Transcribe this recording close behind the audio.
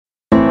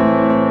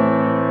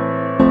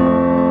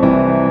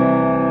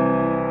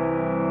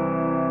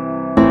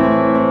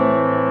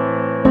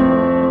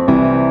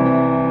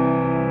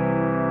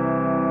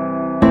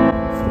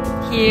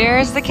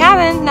there's the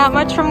cabin. Not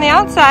much from the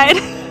outside,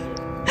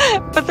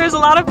 but there's a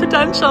lot of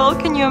potential.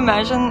 Can you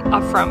imagine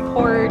a front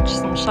porch,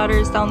 some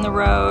shutters down the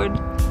road?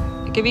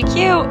 It could be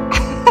cute.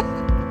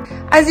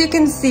 As you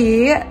can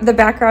see, the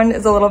background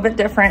is a little bit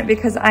different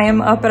because I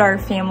am up at our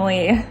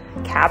family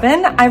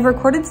cabin. I've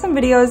recorded some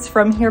videos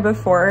from here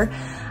before.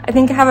 I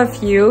think I have a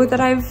few that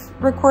I've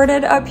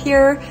recorded up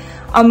here,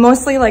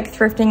 mostly like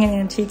thrifting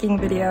and antiquing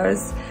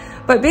videos.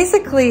 But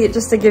basically,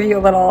 just to give you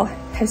a little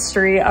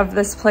history of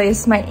this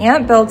place, my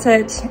aunt built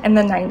it in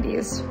the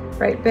 90s,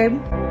 right,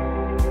 babe?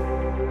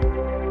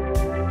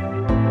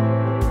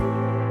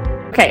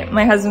 Okay,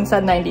 my husband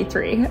said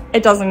 93.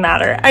 It doesn't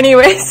matter.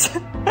 Anyways,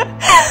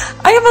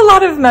 I have a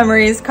lot of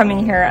memories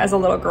coming here as a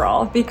little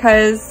girl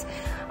because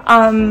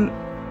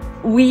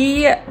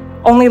we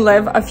only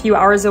live a few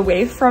hours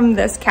away from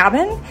this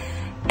cabin.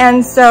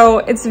 And so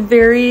it's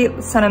very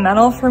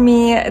sentimental for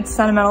me. It's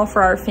sentimental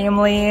for our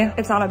family.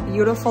 It's on a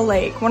beautiful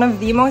lake, one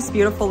of the most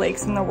beautiful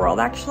lakes in the world,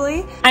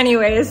 actually.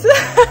 Anyways,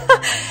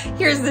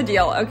 here's the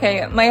deal,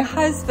 okay? My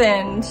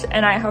husband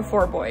and I have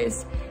 4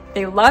 boys.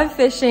 They love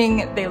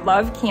fishing, they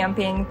love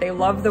camping, they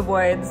love the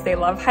woods, they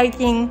love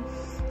hiking.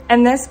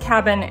 And this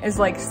cabin is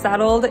like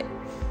settled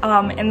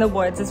in the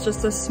woods. It's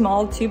just a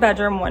small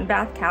 2-bedroom,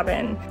 1-bath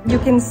cabin. You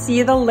can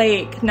see the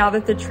lake now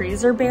that the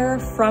trees are bare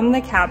from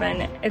the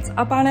cabin. It's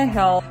up on a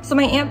hill. So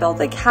my aunt built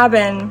a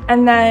cabin,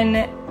 and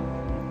then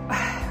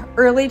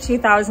early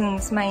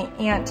 2000s, my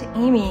aunt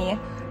Amy,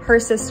 her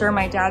sister,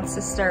 my dad's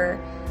sister,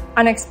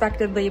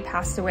 unexpectedly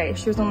passed away.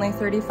 She was only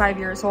 35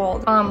 years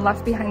old,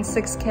 left behind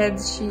 6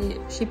 kids.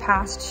 She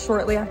passed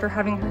shortly after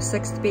having her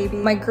 6th baby.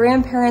 My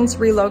grandparents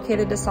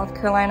relocated to South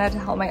Carolina to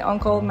help my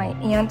uncle. My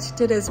aunt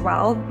did as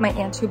well, my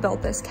aunt who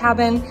built this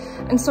cabin.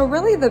 And so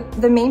really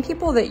the main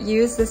people that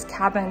use this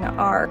cabin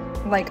are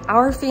like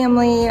our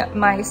family,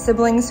 my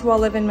siblings who all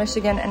live in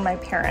Michigan, and my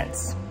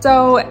parents.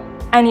 So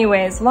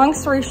anyways, long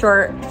story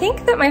short, I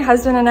think that my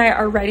husband and I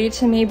are ready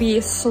to maybe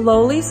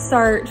slowly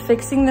start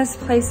fixing this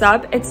place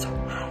up.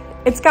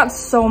 It's got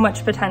so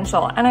much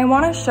potential, and I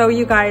want to show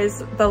you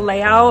guys the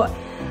layout,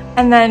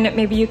 and then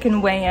maybe you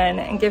can weigh in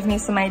and give me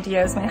some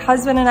ideas. My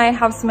husband and I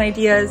have some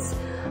ideas,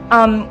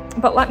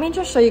 but let me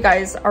just show you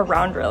guys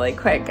around really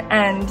quick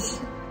and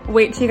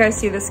wait till you guys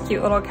see this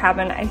cute little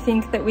cabin. I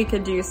think that we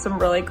could do some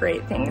really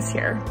great things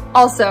here.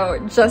 Also,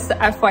 just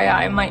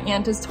FYI, my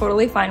aunt is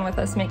totally fine with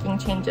us making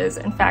changes.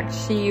 In fact,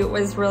 she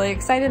was really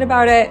excited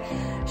about it.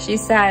 She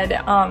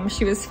said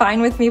she was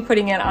fine with me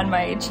putting it on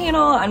my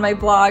channel, on my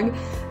blog.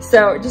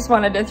 So just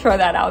wanted to throw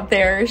that out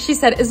there. She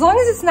said, as long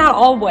as it's not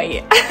all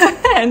white.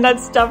 And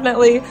that's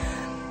definitely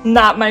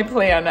not my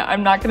plan.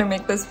 I'm not gonna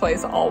make this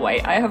place all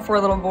white. I have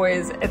 4 little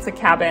boys, it's a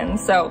cabin.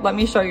 So let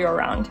me show you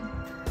around.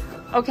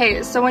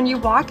 Okay, so when you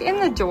walk in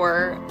the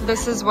door,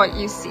 this is what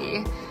you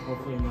see.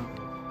 Hopefully not.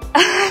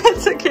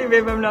 It's okay,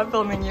 babe, I'm not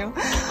filming you.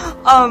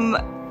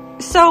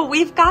 So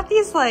we've got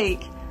these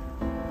like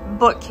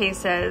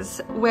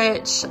bookcases,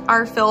 which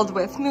are filled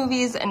with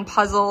movies and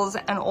puzzles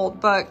and old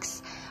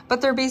books,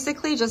 but they're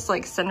basically just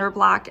like cinder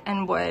block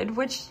and wood,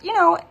 which, you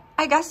know,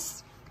 I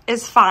guess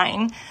is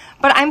fine.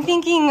 But I'm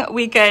thinking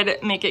we could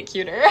make it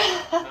cuter.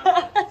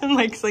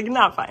 Mike's like,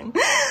 not fine.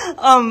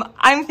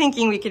 I'm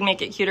thinking we could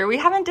make it cuter. We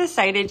haven't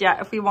decided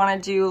yet if we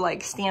want to do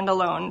like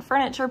standalone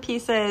furniture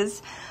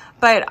pieces.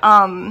 But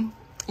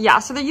yeah,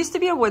 so there used to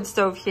be a wood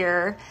stove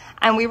here,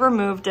 and we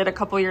removed it a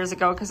couple years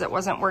ago because it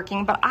wasn't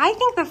working. But I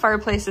think the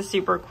fireplace is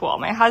super cool.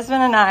 My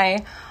husband and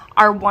I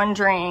are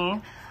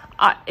wondering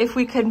if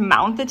we could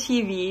mount the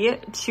TV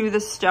to the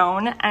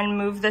stone and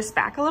move this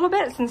back a little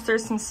bit, since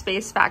there's some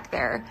space back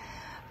there.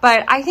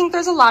 But I think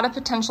there's a lot of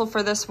potential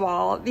for this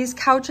wall. These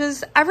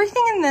couches,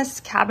 everything in this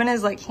cabin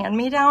is like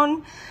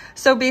hand-me-down.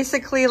 So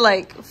basically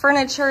like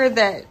furniture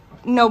that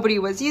nobody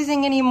was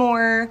using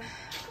anymore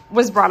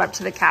was brought up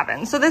to the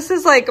cabin. So this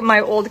is like my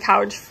old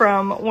couch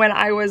from when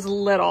I was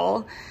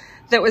little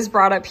that was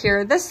brought up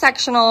here. This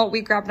sectional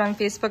we grabbed on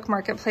Facebook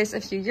Marketplace a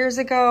few years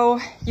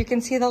ago. You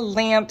can see the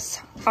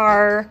lamps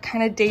are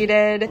kind of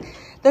dated.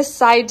 The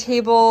side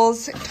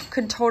tables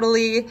could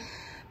totally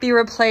be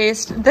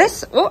replaced.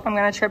 This, oh, I'm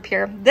gonna trip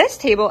here. This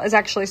table is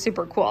actually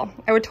super cool.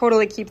 I would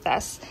totally keep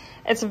this.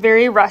 It's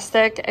very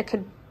rustic. It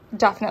could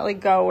definitely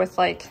go with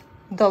like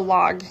the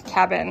log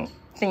cabin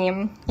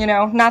theme, you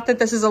know? Not that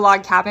this is a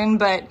log cabin,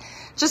 but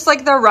just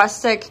like the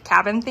rustic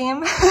cabin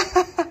theme.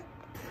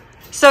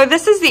 So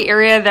this is the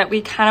area that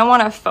we kind of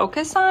want to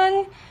focus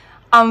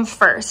on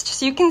first.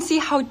 So you can see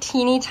how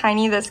teeny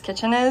tiny this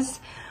kitchen is,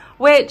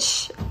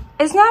 which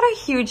is not a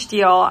huge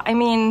deal. I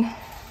mean,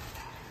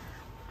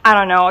 I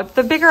don't know,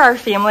 the bigger our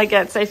family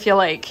gets, I feel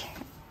like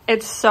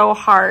it's so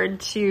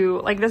hard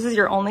to, like, this is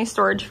your only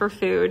storage for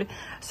food.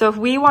 So if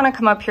we want to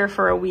come up here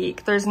for a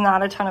week, there's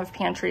not a ton of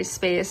pantry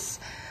space.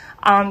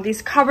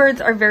 These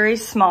cupboards are very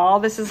small.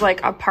 This is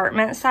like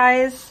apartment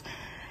size.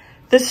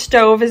 The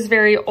stove is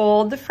very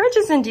old. The fridge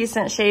is in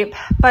decent shape,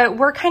 but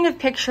we're kind of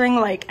picturing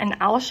like an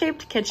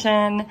L-shaped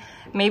kitchen,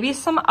 maybe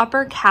some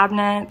upper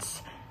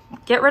cabinets,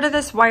 get rid of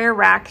this wire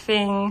rack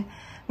thing.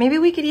 Maybe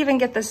we could even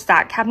get the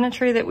stack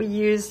cabinetry that we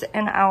used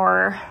in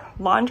our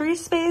laundry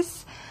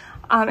space.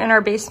 in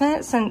our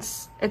basement,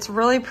 since it's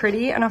really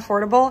pretty and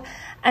affordable.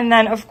 And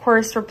then of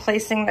course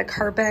replacing the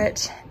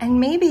carpet, and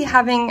maybe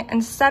having,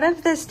 instead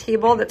of this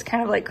table that's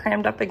kind of like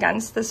crammed up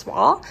against this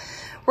wall,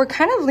 we're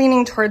kind of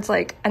leaning towards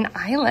like an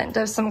island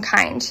of some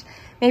kind.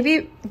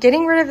 Maybe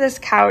getting rid of this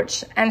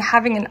couch and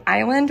having an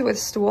island with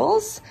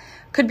stools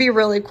could be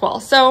really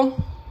cool.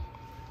 So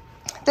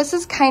this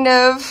is kind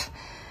of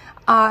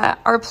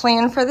our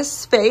plan for the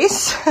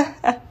space.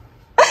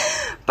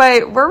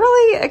 But we're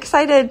really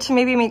excited to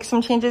maybe make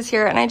some changes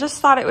here, and I just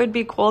thought it would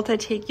be cool to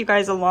take you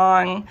guys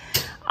along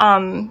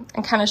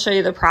and kind of show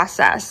you the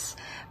process.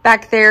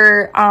 Back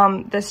there,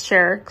 this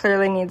chair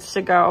clearly needs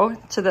to go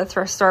to the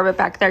thrift store, but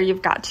back there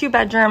you've got 2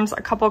 bedrooms,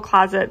 a couple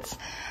closets,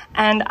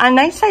 and a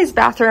nice sized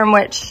bathroom,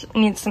 which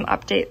needs some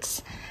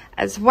updates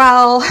as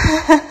well.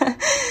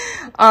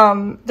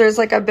 There's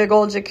like a big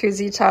old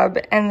jacuzzi tub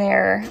in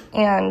there,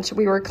 and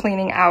we were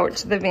cleaning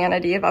out the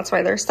vanity. That's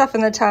why there's stuff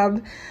in the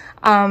tub.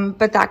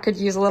 But that could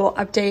use a little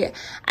update.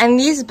 And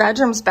these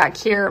bedrooms back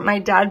here, my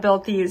dad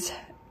built these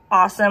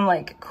awesome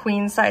like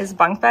queen size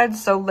bunk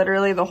beds. So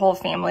literally the whole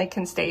family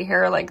can stay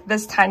here. Like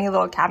this tiny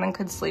little cabin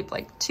could sleep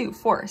like 2,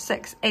 4,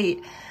 6,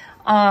 8.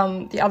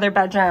 The other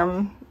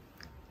bedroom,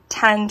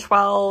 10,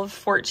 12,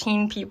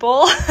 14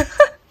 people.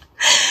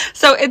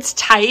 So it's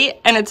tight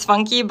and it's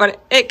funky,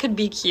 but it could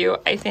be cute,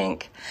 I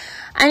think.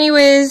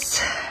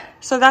 Anyways,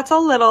 so that's a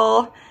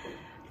little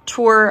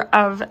tour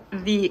of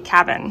the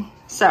cabin.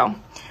 So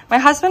my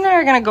husband and I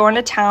are gonna go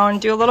into town,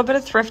 do a little bit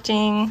of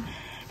thrifting,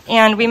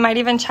 and we might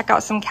even check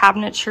out some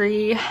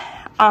cabinetry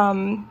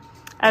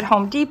at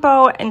Home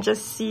Depot and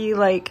just see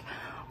like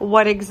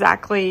what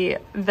exactly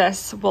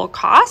this will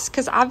cost,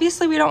 because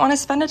obviously we don't want to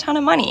spend a ton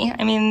of money.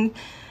 I mean,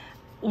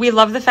 we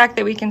love the fact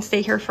that we can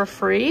stay here for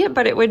free,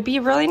 but it would be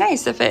really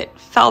nice if it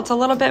felt a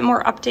little bit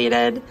more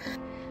updated.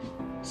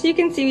 So you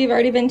can see we've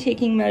already been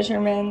taking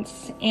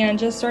measurements and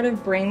just sort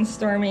of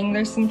brainstorming.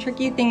 There's some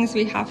tricky things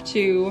we have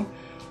to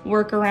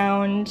work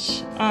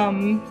around,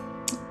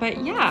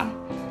 but yeah,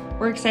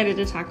 we're excited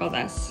to tackle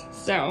this.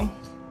 So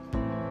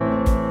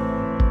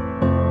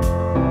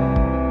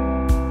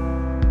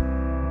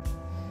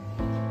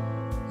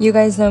you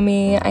guys know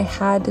me, I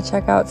had to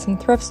check out some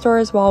thrift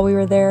stores while we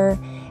were there,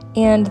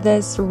 and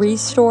this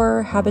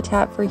Restore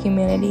Habitat for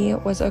Humanity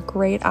was a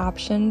great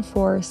option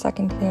for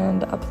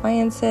secondhand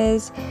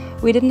appliances.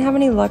 We didn't have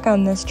any luck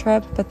on this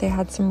trip, but they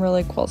had some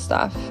really cool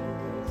stuff.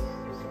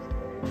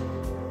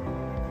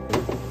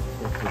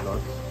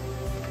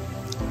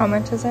 How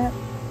much is it?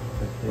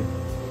 50.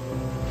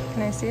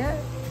 Can I see it?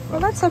 Well,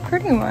 that's a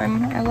pretty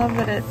one. I love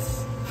that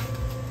it's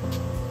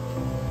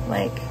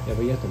like... Yeah,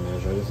 but you have to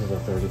measure. This is a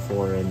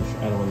 34 inch.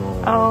 I don't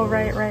know. Oh,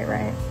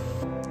 right.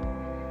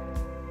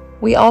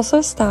 We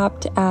also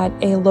stopped at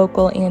a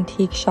local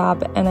antique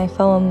shop, and I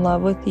fell in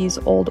love with these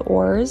old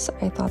oars.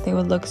 I thought they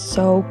would look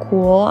so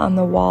cool on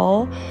the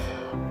wall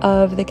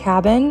of the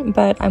cabin,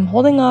 but I'm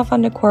holding off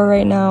on decor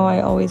right now. I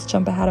always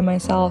jump ahead of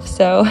myself,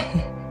 so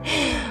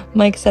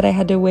Mike said I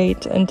had to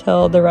wait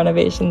until the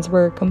renovations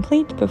were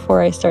complete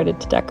before I started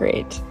to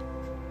decorate.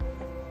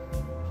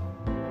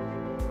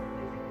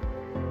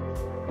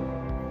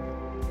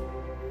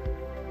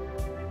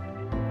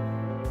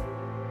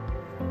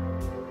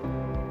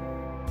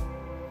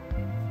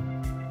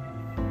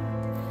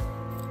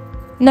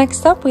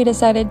 Next up, we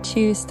decided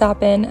to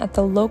stop in at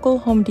the local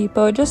Home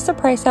Depot just to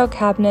price out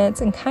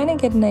cabinets and kind of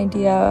get an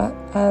idea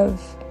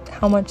of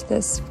how much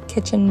this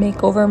kitchen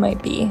makeover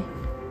might be.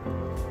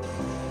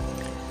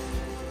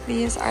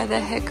 These are the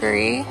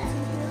hickory.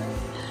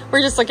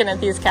 We're just looking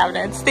at these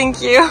cabinets.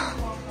 Thank you.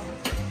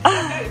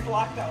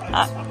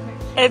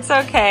 It's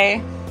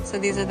okay. So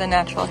these are the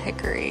natural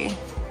hickory.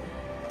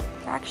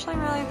 They're actually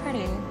really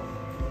pretty.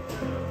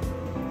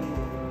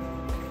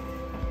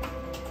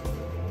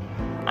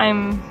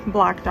 I'm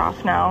blocked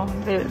off now.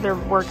 They're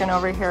working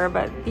over here,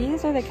 but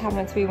these are the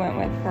cabinets we went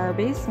with for our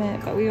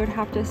basement, but we would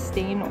have to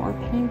stain or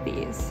paint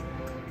these.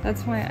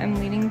 That's why I'm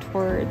leaning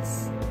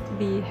towards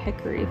the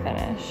hickory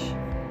finish.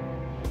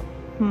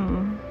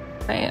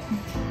 Right.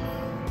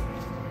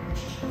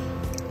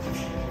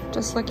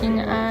 Just looking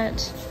at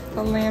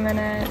the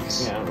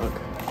laminate. Yeah, look.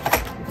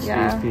 It's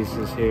yeah. These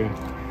pieces here.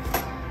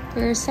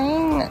 They're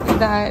saying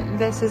that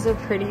this is a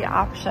pretty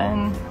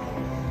option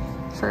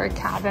for a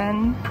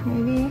cabin,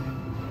 maybe.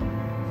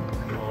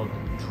 Called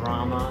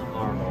Drama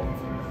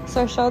Marble.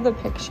 So show the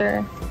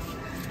picture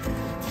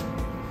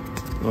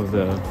Of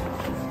the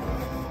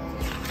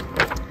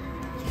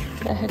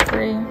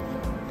hickory.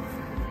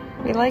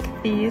 We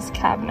like these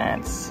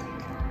cabinets.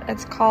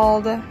 It's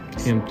called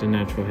Hampton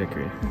Natural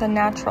Hickory. the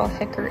natural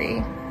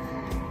hickory.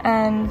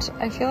 And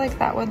I feel like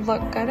that would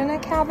look good in a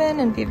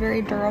cabin and be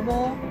very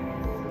durable.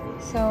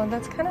 So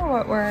that's kind of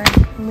what we're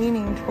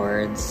leaning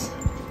towards.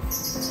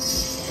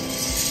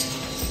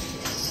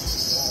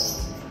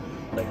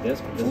 Like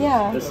this? But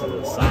Yeah. This is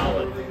a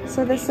solid.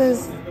 So this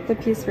is the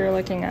piece we were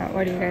looking at.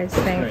 What do you guys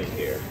think? Right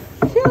here.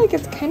 I feel like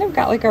it's kind of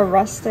got like a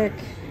rustic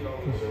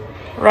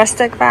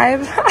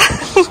vibe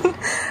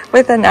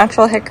with a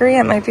natural hickory.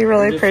 It might be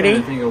really pretty.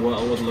 I'm trying to think of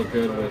what would look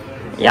good with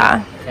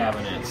Yeah,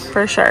 cabinets.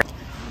 for sure.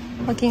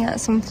 Looking at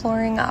some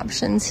flooring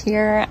options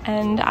here,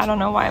 and I don't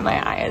know why my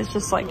eye is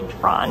just like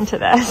drawn to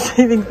this.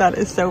 I think that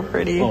is so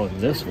pretty. Oh,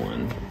 this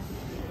one.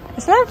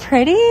 Isn't that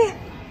pretty?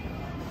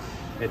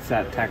 It's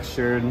that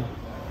textured,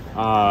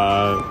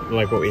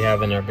 like what we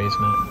have in our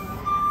basement.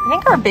 I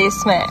think our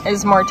basement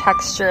is more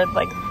textured,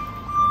 like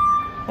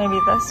maybe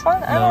this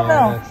one? I don't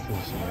know. That's too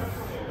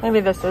smooth. Maybe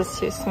this is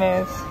too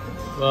smooth.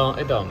 Well,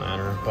 it don't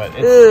matter, but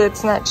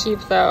it's not cheap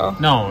though.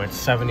 No, it's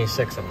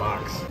 $76 a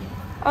box.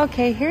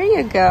 Okay, here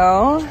you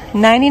go.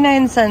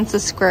 99 cents a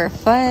square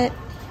foot.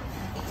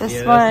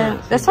 This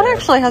one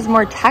actually has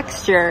more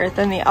texture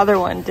than the other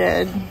one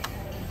did.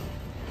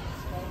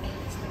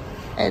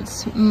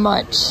 It's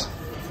much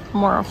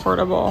more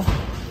affordable.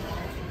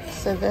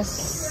 So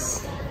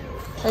this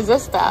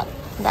is that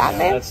Yeah,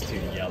 babe? that's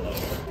too yellow.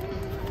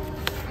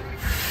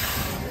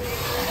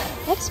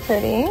 That's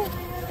pretty.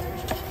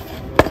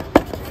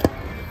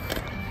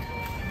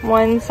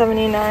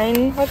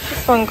 $179. What's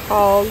this one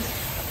called?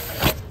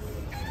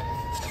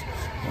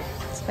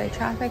 It's by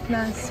Traffic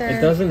Master.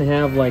 It doesn't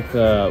have like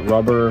the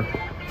rubber,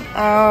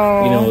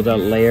 oh, you know, the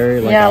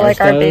layer like yeah, ours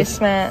like our does.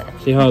 basement.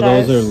 See how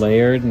does. those are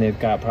layered and they've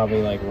got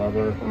probably like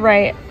rubber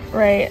Right.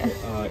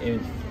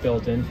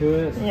 built into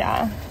it.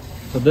 Yeah.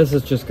 So this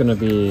is just gonna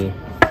be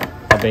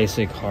a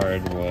basic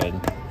hardwood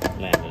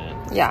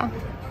laminate. Yeah.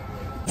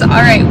 So,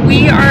 all right,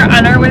 we are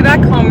on our way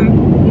back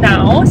home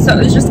now. So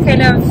it was just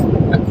kind of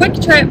a quick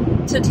trip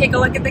to take a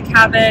look at the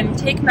cabin,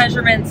 take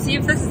measurements, see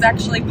if this is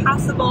actually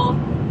possible.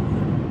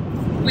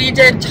 We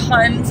did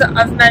tons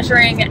of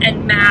measuring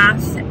and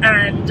math,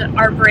 and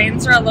our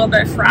brains are a little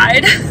bit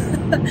fried.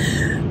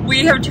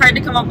 We have tried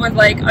to come up with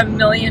like a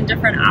million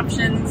different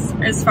options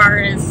as far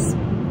as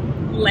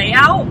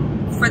layout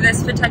for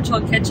this potential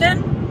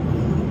kitchen.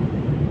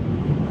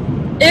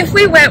 If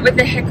we went with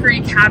the hickory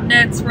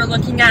cabinets, we're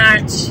looking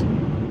at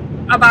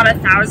about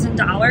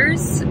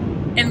 $1,000,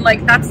 and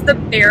like that's the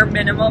bare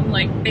minimum,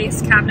 like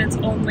base cabinets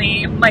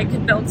only. Mike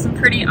could build some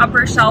pretty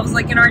upper shelves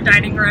like in our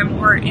dining room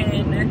or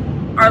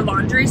in our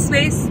laundry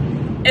space.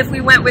 If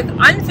we went with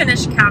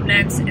unfinished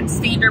cabinets and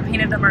stained or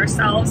painted them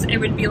ourselves, it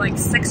would be like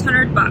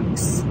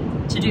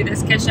 $600 to do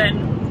this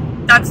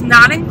kitchen. That's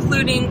not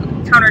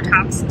including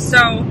countertops.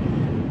 So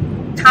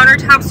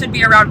countertops would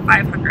be around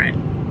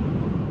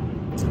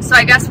 $500. So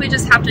I guess we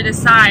just have to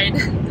decide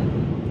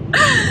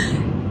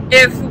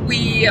if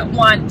we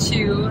want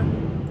to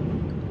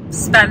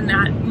spend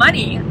that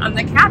money on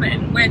the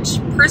cabin, which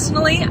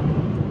personally,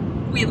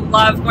 we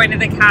love going to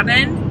the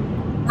cabin.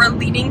 We're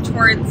leaning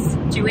towards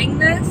doing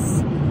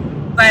this,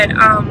 but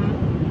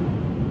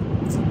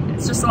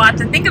it's just a lot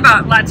to think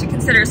about, a lot to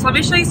consider. So let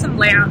me show you some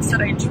layouts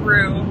that I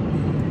drew,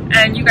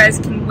 and you guys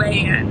can weigh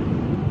in.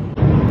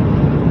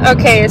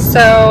 Okay,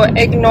 so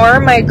ignore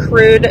my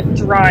crude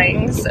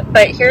drawings,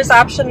 but here's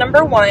option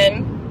number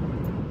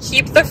one.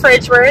 Keep the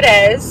fridge where it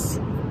is.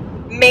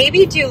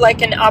 Maybe do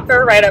like an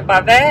upper right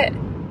above it.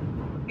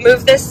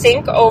 Move the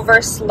sink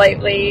over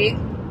slightly.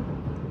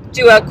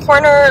 Do a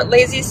corner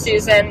Lazy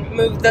Susan.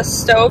 Move the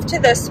stove to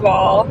this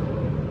wall.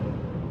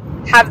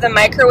 Have the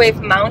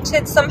microwave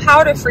mounted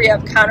somehow to free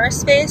up counter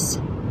space.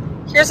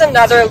 Here's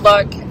another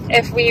look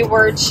if we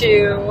were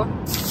to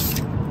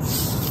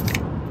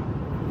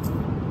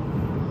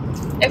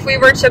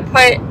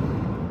put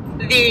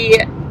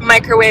the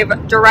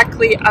microwave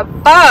directly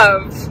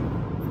above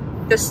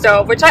the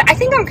stove, which I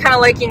think I'm kind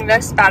of liking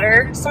this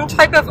better. Some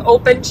type of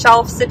open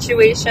shelf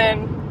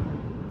situation.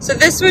 So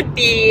this would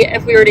be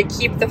if we were to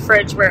keep the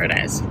fridge where it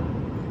is.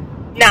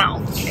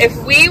 Now, if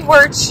we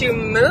were to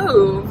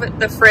move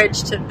the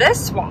fridge to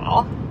this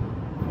wall,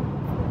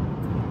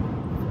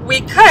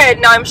 we could.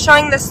 Now I'm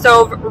showing the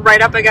stove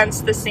right up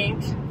against the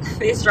sink.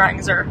 These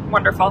drawings are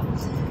wonderful.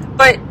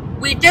 But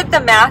we did the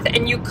math,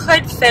 and you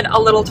could fit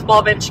a little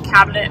 12-inch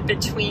cabinet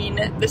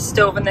between the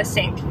stove and the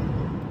sink.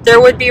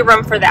 There would be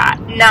room for that.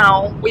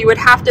 Now, we would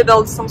have to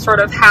build some sort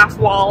of half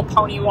wall,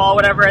 pony wall,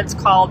 whatever it's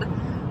called,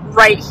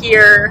 right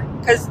here,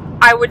 because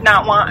I would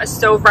not want a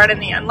stove right in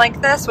the end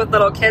like this with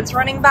little kids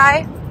running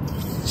by.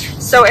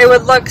 So it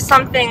would look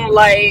something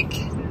like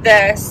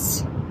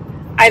this.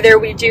 Either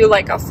we do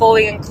like a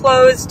fully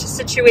enclosed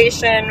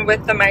situation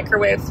with the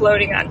microwave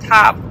floating on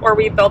top, or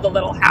we build a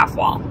little half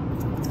wall.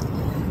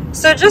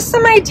 So just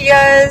some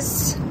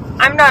ideas.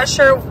 I'm not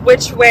sure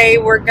which way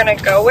we're gonna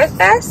go with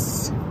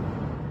this,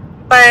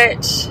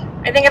 but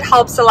I think it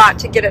helps a lot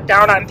to get it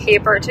down on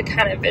paper to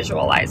kind of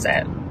visualize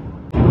it.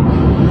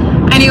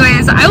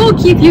 Anyways, I will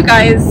keep you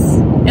guys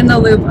in the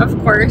loop, of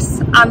course,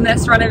 on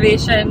this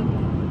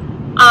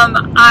renovation.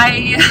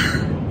 I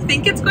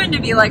think it's going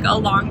to be like a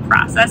long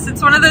process.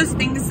 It's one of those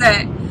things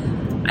that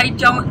I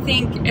don't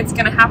think it's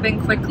going to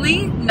happen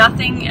quickly.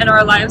 Nothing in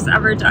our lives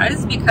ever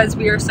does, because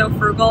we are so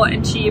frugal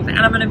and cheap. And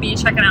I'm going to be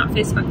checking out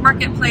Facebook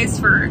Marketplace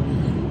for,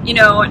 you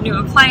know, new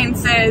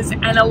appliances.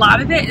 And a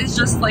lot of it is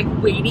just like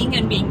waiting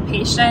and being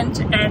patient,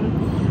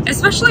 and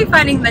especially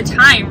finding the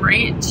time,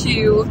 right,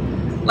 to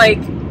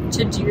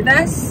do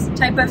this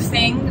type of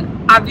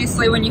thing.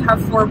 Obviously, when you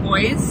have 4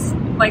 boys,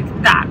 like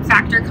that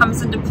factor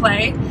comes into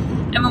play.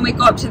 And when we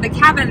go up to the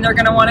cabin, they're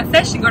going to want to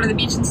fish and go to the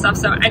beach and stuff.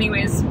 So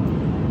anyways,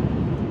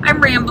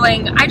 I'm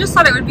rambling. I just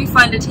thought it would be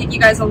fun to take you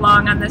guys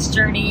along on this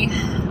journey.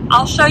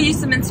 I'll show you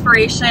some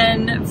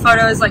inspiration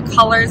photos, like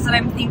colors that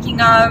I'm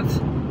thinking of.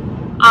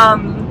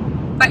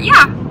 But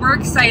yeah, we're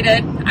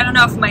excited. I don't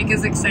know if Mike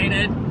is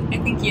excited. I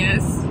think he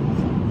is.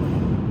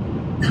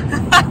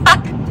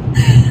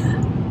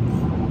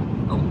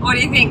 What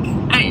do you think?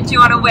 Do you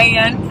want to weigh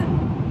in?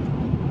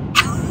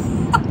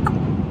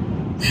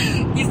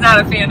 He's not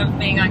a fan of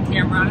being on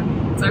camera.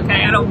 It's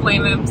okay, I don't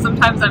blame him.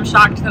 Sometimes I'm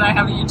shocked that I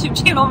have a YouTube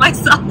channel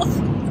myself.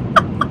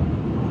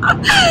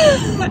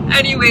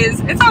 Anyways,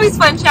 it's always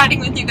fun chatting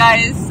with you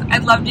guys.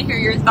 I'd love to hear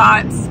your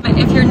thoughts. But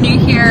if you're new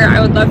here, I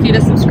would love for you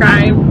to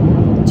subscribe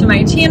to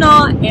my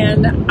channel,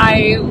 and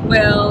I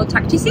will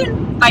talk to you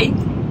soon. Bye.